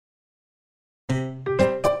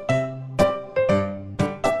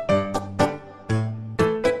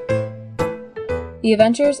The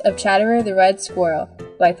Adventures of Chatterer the Red Squirrel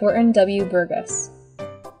by Thornton W. Burgess.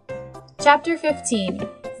 Chapter 15.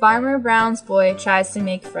 Farmer Brown's Boy Tries to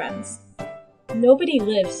Make Friends. Nobody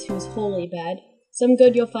lives who's wholly bad. Some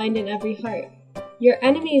good you'll find in every heart. Your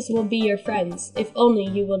enemies will be your friends, if only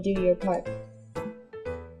you will do your part.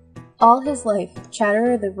 All his life,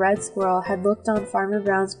 Chatterer the Red Squirrel had looked on Farmer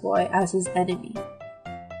Brown's boy as his enemy,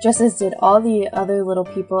 just as did all the other little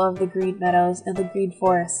people of the Green Meadows and the Green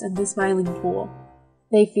Forest and the Smiling Pool.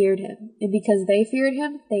 They feared him, and because they feared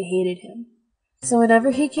him, they hated him. So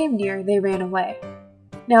whenever he came near, they ran away.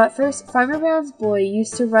 Now at first, Farmer Brown's boy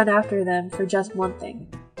used to run after them for just one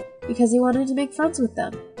thing, because he wanted to make friends with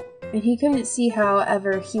them, and he couldn't see how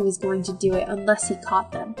ever he was going to do it unless he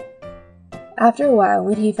caught them. After a while,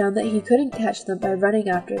 when he found that he couldn't catch them by running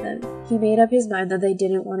after them, he made up his mind that they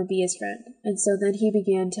didn't want to be his friend, and so then he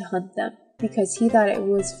began to hunt them, because he thought it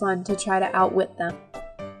was fun to try to outwit them.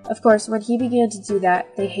 Of course, when he began to do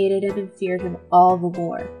that, they hated him and feared him all the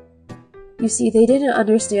more. You see, they didn't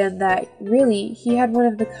understand that, really, he had one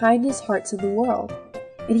of the kindest hearts in the world,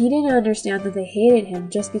 and he didn't understand that they hated him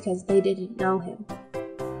just because they didn't know him.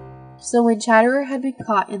 So when Chatterer had been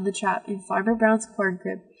caught in the trap in Farmer Brown's corn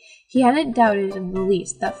crib, he hadn't doubted in the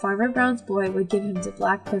least that Farmer Brown's boy would give him to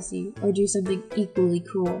Black Pussy or do something equally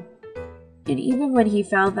cruel. And even when he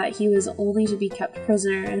found that he was only to be kept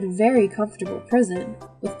prisoner in a very comfortable prison,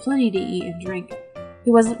 with plenty to eat and drink, he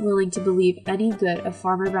wasn't willing to believe any good of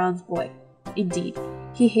Farmer Brown's boy. Indeed,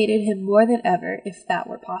 he hated him more than ever, if that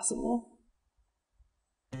were possible.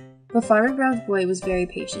 But Farmer Brown's boy was very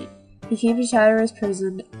patient. He came to Chatterer's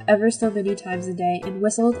prison ever so many times a day and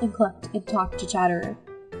whistled and clucked and talked to Chatterer.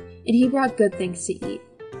 And he brought good things to eat.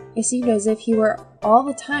 It seemed as if he were all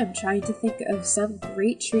the time trying to think of some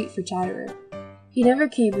great treat for Chatterer. He never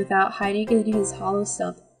came without hiding in his hollow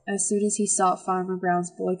stump as soon as he saw Farmer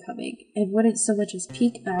Brown's boy coming, and wouldn't so much as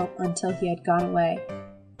peek out until he had gone away.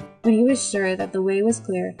 When he was sure that the way was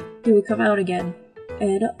clear, he would come out again,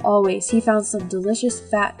 and always he found some delicious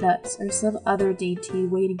fat nuts or some other dainty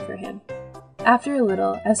waiting for him. After a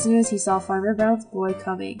little, as soon as he saw Farmer Brown's boy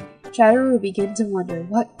coming, Chatterer would begin to wonder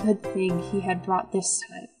what good thing he had brought this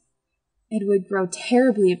time, and would grow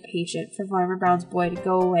terribly impatient for Farmer Brown's boy to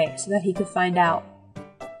go away so that he could find out.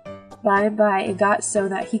 By and by, it got so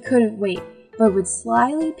that he couldn't wait, but would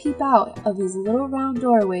slyly peep out of his little round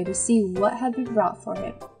doorway to see what had been brought for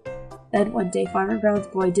him. Then one day Farmer Brown's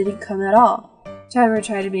boy didn't come at all. Chatterer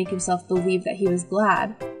tried to make himself believe that he was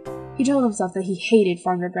glad. He told himself that he hated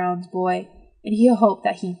Farmer Brown's boy, and he hoped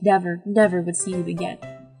that he never would see him again.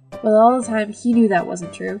 But all the time, he knew that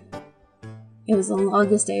wasn't true. It was the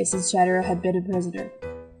longest day since Chatterer had been a prisoner.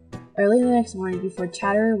 Early the next morning, before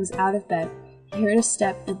Chatterer was out of bed, he heard a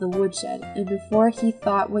step in the woodshed, and before he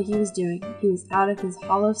thought what he was doing, he was out of his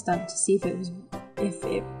hollow stump to see if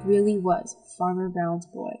it really was Farmer Brown's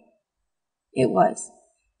boy. It was,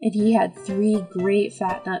 and he had 3 great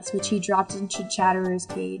fat nuts which he dropped into Chatterer's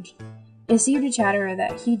cage. It seemed to Chatterer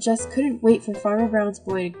that he just couldn't wait for Farmer Brown's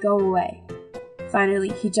boy to go away.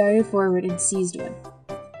 Finally, he darted forward and seized one.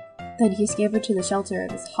 Then he scampered to the shelter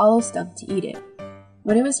of his hollow stump to eat it.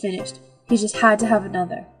 When it was finished, he just had to have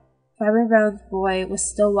another. Farmer Brown's boy was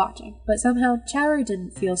still watching, but somehow Chatterer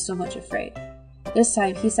didn't feel so much afraid. This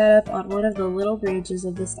time, he sat up on one of the little branches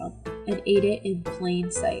of the stump and ate it in plain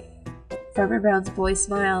sight. Farmer Brown's boy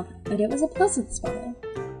smiled, and it was a pleasant smile.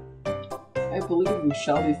 I believe we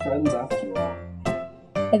shall be friends after all.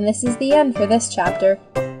 And this is the end for this chapter.